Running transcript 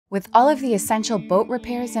With all of the essential boat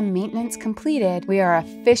repairs and maintenance completed, we are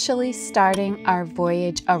officially starting our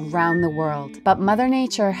voyage around the world. But Mother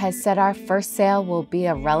Nature has said our first sail will be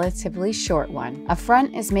a relatively short one. A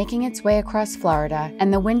front is making its way across Florida,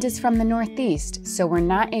 and the wind is from the northeast, so we're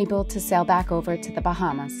not able to sail back over to the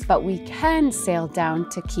Bahamas. But we can sail down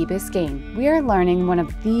to Key Biscayne. We are learning one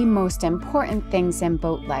of the most important things in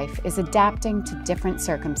boat life is adapting to different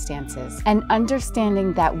circumstances, and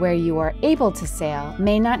understanding that where you are able to sail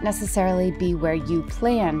may not necessarily be where you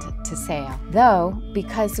planned to sail. Though,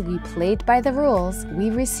 because we played by the rules, we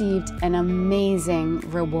received an amazing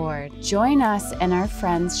reward. Join us and our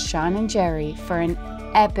friends Shawn and Gerri for an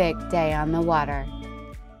epic day on the water.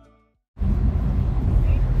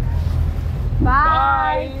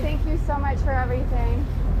 Bye! Thank you so much for everything.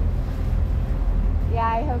 Yeah,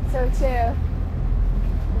 I hope so too.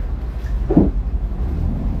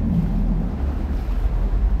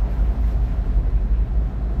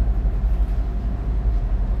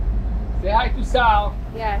 Say hi to Sal.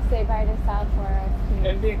 Yeah, say bye to Sal for us, please.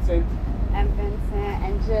 And Vincent. And Vincent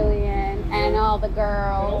and Jillian and all the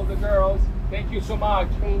girls. And all the girls. Thank you so much.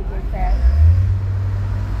 Thank you, Chris.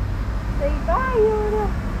 Say bye,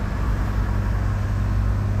 Yoda.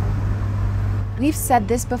 We've said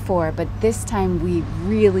this before, but this time we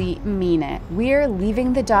really mean it. We're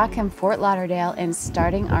leaving the dock in Fort Lauderdale and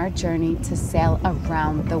starting our journey to sail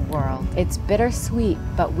around the world. It's bittersweet,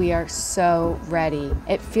 but we are so ready.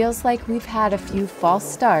 It feels like we've had a few false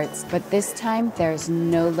starts, but this time there's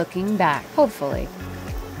no looking back, hopefully.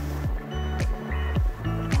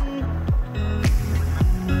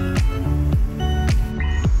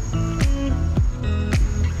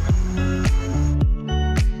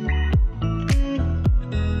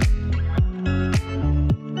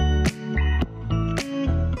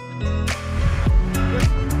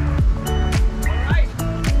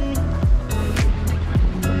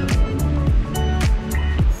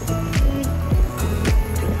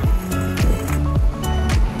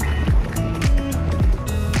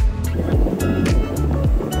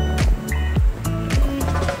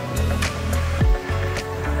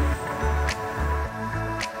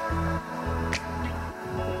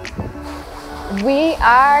 We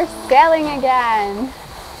are sailing again.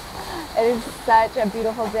 It is such a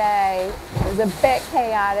beautiful day. It was a bit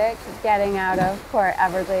chaotic getting out of Port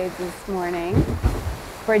Everglades this morning.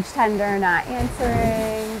 Bridge tender not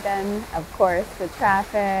answering, then of course the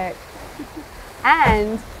traffic.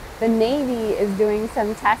 And the Navy is doing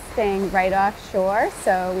some testing right offshore,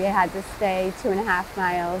 so we had to stay 2.5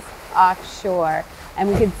 miles offshore, and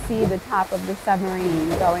we could see the top of the submarine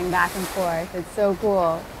going back and forth. It's so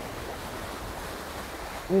cool.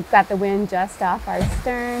 We've got the wind just off our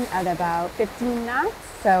stern at about 15 knots,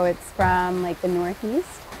 so it's from like the northeast.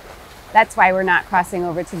 That's why we're not crossing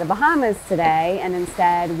over to the Bahamas today, and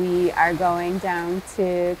instead we are going down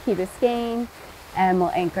to Key Biscayne, and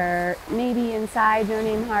we'll anchor maybe inside No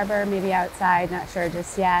Name Harbor, maybe outside, not sure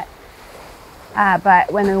just yet.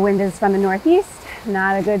 But when the wind is from the northeast,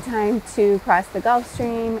 not a good time to cross the Gulf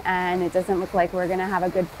Stream, and it doesn't look like we're gonna have a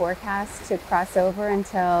good forecast to cross over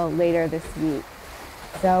until later this week.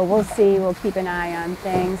 So we'll see, we'll keep an eye on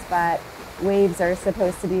things, but waves are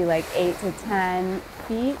supposed to be like 8 to 10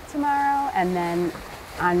 feet tomorrow, and then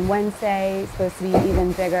on Wednesday it's supposed to be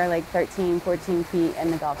even bigger, like 13, 14 feet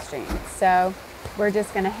in the Gulf Stream. So we're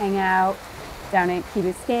just gonna hang out down at Key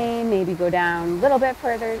Biscayne, maybe go down a little bit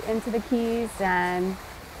further into the Keys, and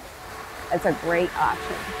it's a great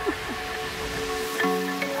option.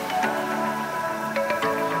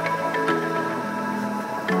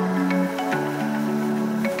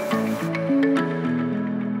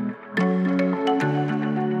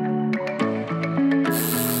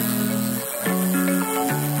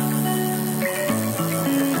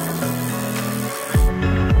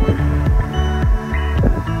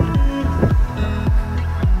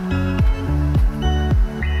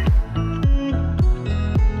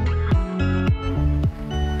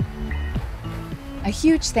 A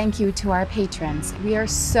huge thank you to our patrons. We are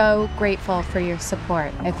so grateful for your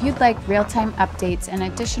support. If you'd like real-time updates and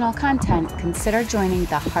additional content, consider joining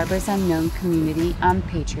the Harbors Unknown community on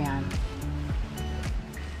Patreon.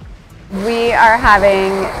 We are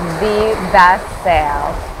having the best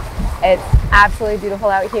sail. It's absolutely beautiful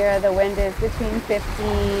out here. The wind is between 15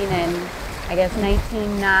 and I guess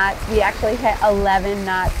 19 knots. We actually hit 11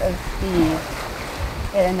 knots of speed.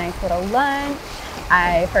 We had a nice little lunch.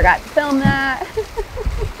 I forgot to film that.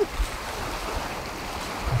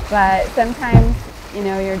 But sometimes, you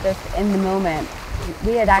know, you're just in the moment.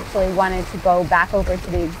 We had actually wanted to go back over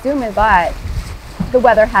to the Exuma, but the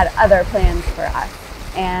weather had other plans for us.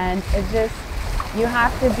 And it just You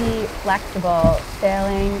have to be flexible.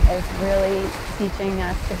 Sailing is really teaching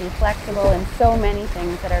us to be flexible, and so many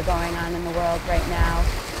things that are going on in the world right now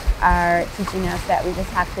are teaching us that we just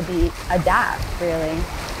have to adapt, really.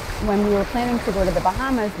 When we were planning to go to the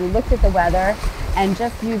Bahamas, we looked at the weather, and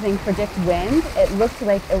just using predict wind, it looked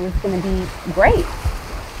like it was going to be great.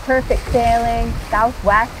 Perfect sailing,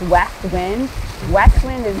 southwest, west wind. West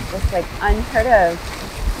wind is just like unheard of.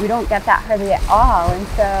 We don't get that hardly at all. And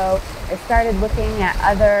so I started looking at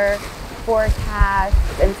other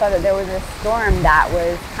forecasts and saw that there was a storm that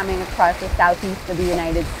was coming across the southeast of the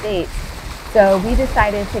United States. So we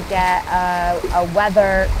decided to get a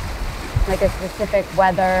weather, like a specific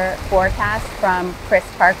weather forecast from Chris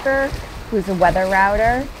Parker, who's a weather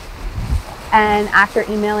router. And after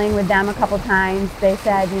emailing with them a couple times, they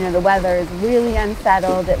said, you know, the weather is really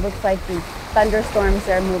unsettled. It looks like these thunderstorms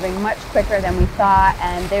are moving much quicker than we thought,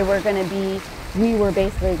 and we were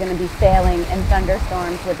basically going to be sailing in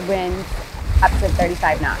thunderstorms with winds up to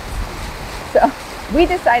 35 knots. So we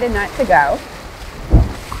decided not to go.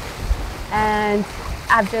 And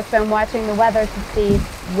I've just been watching the weather to see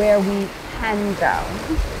where we can go.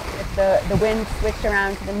 If the winds switch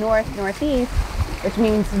around to the northeast, which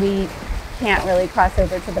means we can't really cross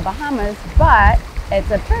over to the Bahamas, but it's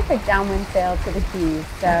a perfect downwind sail to the Keys.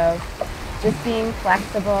 So just being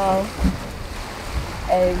flexible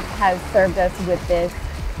has served us with this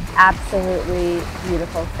absolutely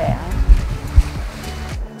beautiful sail.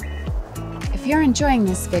 If you're enjoying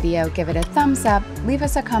this video, give it a thumbs up, leave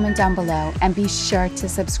us a comment down below, and be sure to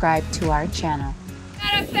subscribe to our channel.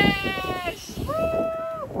 Got a fish! Woo!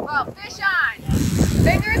 Well, fish on!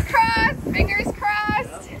 Fingers crossed! Fingers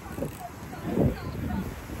crossed!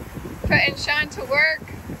 Putting Shawn to work.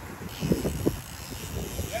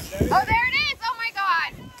 Oh, there it is! Oh my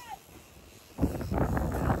God!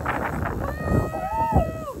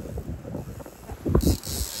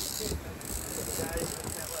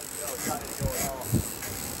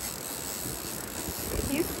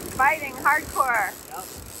 He's fighting hardcore. Yep.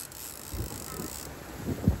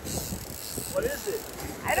 What is it?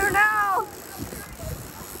 I don't know.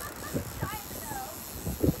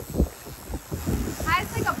 Has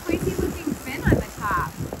like a pointy looking fin on the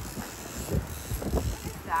top. What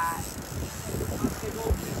is that?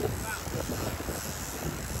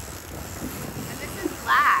 And this is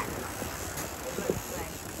black.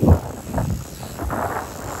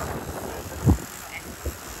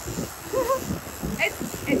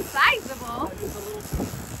 It's sizable.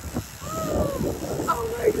 Oh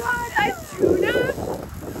my God, a tuna?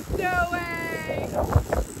 No way.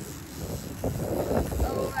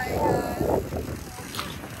 Oh my God.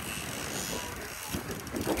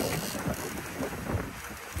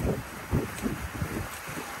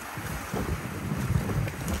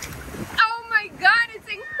 Oh my God, it's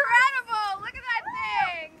incredible. Look at that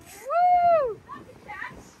thing. Woo!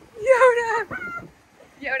 Yoda.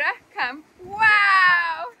 Yoda, come.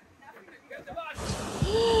 Wow.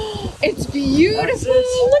 It's beautiful.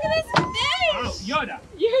 Look at this fish. Oh, Yoda.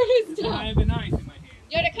 Yoda's I done. have an ice in my hand.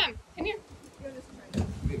 Yoda, come. Come here.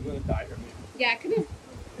 We're going to die from it. Yeah, come here.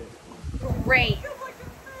 Great.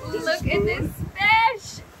 Look at this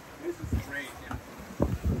fish. This is great. Yeah.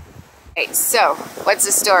 Okay, so what's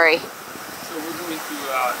the story? So we're going to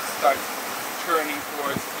start turning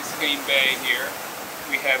towards Biscayne Bay here.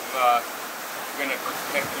 We have, we're going to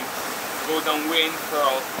have to go downwind,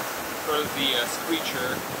 curl the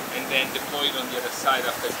screecher, and then deploy it on the other side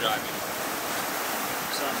after driving.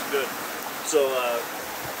 Sounds good. So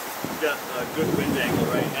we've got a good wind angle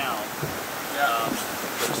right now. Yeah.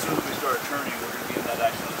 But as soon as we start turning, we're going to be in that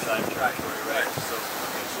actual side territory, right? Right. So,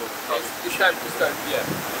 okay, so probably It's time to start, yeah.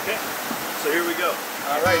 Okay. So here we go.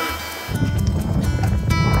 All right.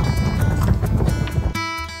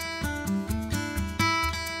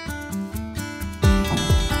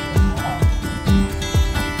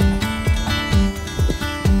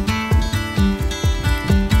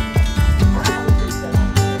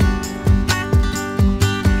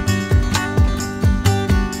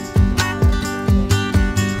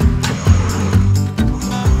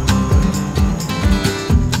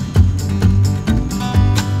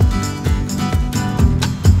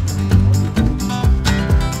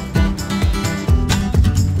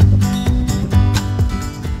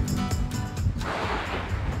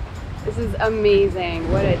 This is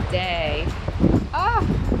amazing. What a day. Oh,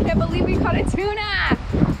 I can't believe we caught a tuna.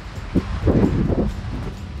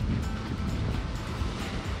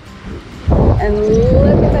 And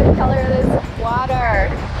look at the color of this water.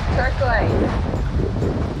 Turquoise.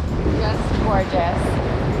 Just gorgeous.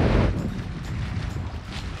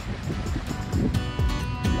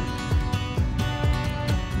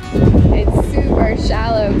 It's super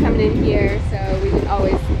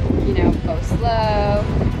low.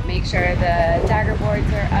 Make sure the dagger boards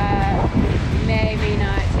are up. May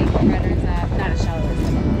not take the rudders up. Not as shallow as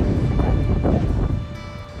the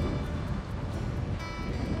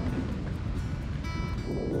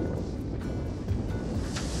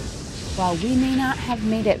While we may not have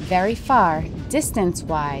made it very far,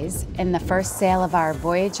 distance-wise, in the first sail of our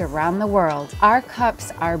voyage around the world, our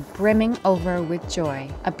cups are brimming over with joy.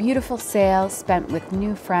 A beautiful sail spent with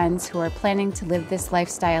new friends who are planning to live this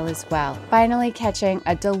lifestyle as well. Finally catching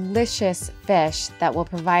a delicious fish that will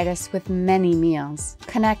provide us with many meals.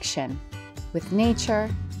 Connection with nature,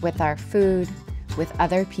 with our food, with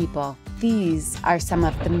other people. These are some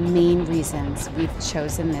of the main reasons we've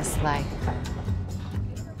chosen this life.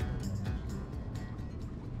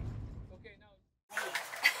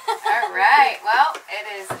 All right, well,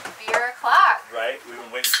 it is beer o'clock. Right? We've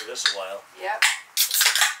been waiting for this a while. Yep.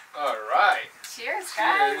 All right. Cheers,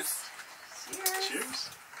 guys. Cheers. Cheers. Cheers.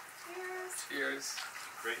 Cheers. Cheers.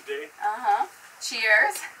 Great day. Uh-huh.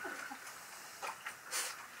 Cheers.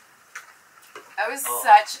 It was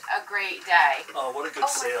such a great day. Oh, what a good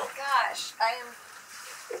sail. Oh my gosh, I am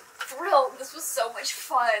thrilled. This was so much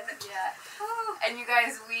fun. Yeah. And you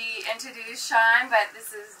guys, we introduced Shawn, but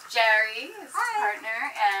this is Gerri, his partner,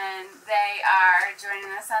 and they are joining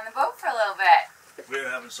us on the boat for a little bit. We're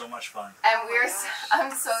having so much fun. And I'm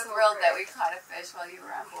so thrilled great. that we caught a fish while you were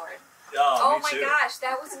on board. Oh, Oh me my too. gosh,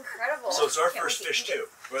 that was incredible. So it's our Can't first wait to fish eat it. too.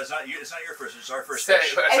 Well, it's not your first. It's our first Say-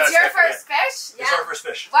 fish. It's your first fish? It's our first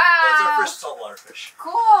fish. Wow. Yeah, it's our first saltwater fish.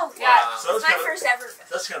 Cool. Yeah. So It's my first ever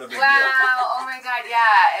fish. That's kind of a big Wow. deal. Oh my God.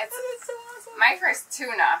 Yeah. It's so awesome. my first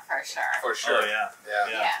tuna for sure. For sure. Oh yeah.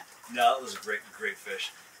 Yeah. No, it was a great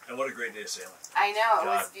fish. And what a great day of sailing. I know.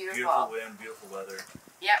 It God, was beautiful. Beautiful wind, beautiful weather.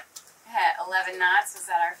 Yep. Had 11 knots. Was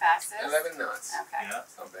that our fastest? 11 knots. Okay. Yeah.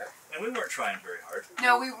 Not bad. And we weren't trying very hard.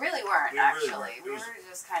 No, we really weren't, We really actually. weren't. We were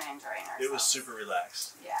just kind of enjoying ourselves. It was super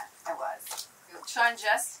relaxed. Yeah, it was. Shawn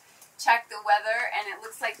just checked the weather, and it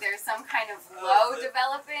looks like there's some kind of low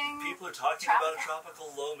developing People are talking about a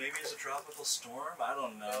tropical low. Maybe it's a tropical storm. I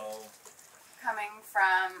don't know. coming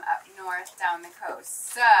from up north down the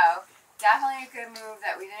coast. So, definitely a good move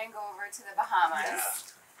that we didn't go over to the Bahamas.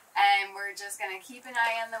 Yeah. And we're just going to keep an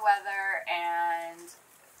eye on the weather, and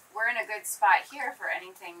we're in a good spot here for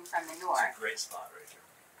anything from the It's north. a great spot right here.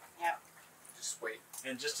 Yep. Just wait.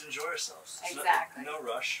 And just enjoy ourselves. Exactly. No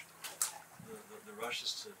rush. The rush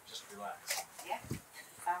is to just relax. Yeah.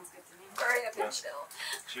 Sounds good to me. Hurry up and chill.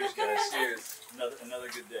 Cheers, guys. Cheers. Another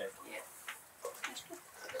good day. Yeah.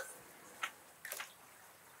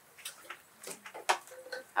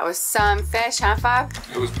 That was some fish, huh, Fob?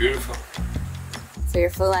 It was beautiful. So you're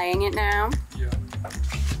filleting it now? Yeah.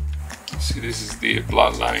 See, this is the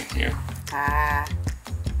bloodline here. Ah.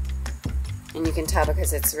 And you can tell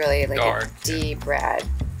because it's really like Dark, a deep red.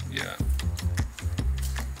 Yeah.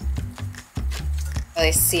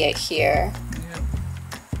 Really see it here.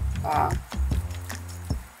 Yeah. Wow.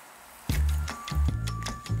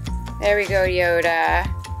 There we go, Yoda.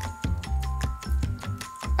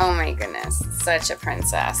 Oh my goodness, such a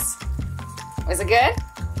princess. Was it good?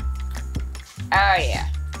 Oh yeah.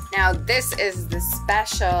 Now this is the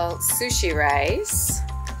special sushi rice.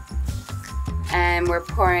 And we're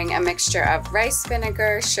pouring a mixture of rice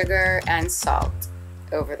vinegar, sugar, and salt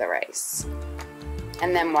over the rice.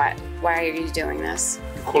 And then what? Why are you doing this?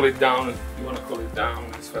 Cool it down. You want to cool it down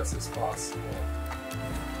as fast as possible.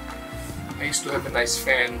 I used to have a nice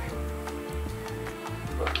fan.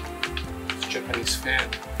 But it's a Japanese fan.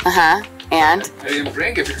 Uh-huh. And? I didn't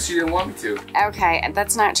bring it because you didn't want me to. Okay,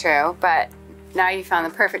 that's not true, but now you found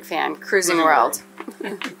the perfect fan, Cruising World.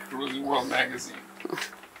 Cruising World magazine.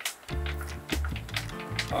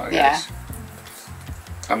 Oh, Yeah. yes.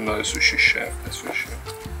 I'm not a sushi chef, that's for sure.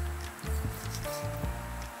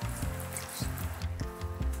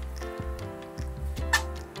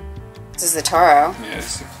 This is the Toro.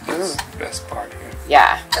 Yes, that's the best part here.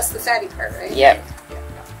 Yeah. That's the fatty part, right? Yep.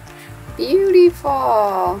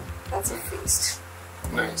 Beautiful. That's a feast.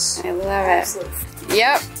 Nice. I love it.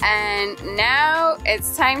 Yep, and now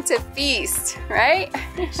it's time to feast, right? Oh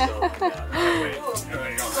my God. I can't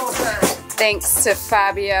wait. So good. Thanks to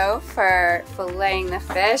Fabio for filleting the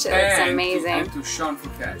fish. It looks amazing. And to Shawn for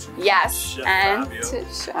catching. Yes, Chef and Fabio. to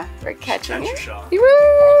Shawn for catching Catch it. your shot.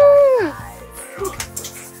 Woo!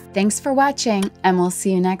 Thanks for watching, and we'll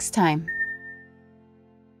see you next time.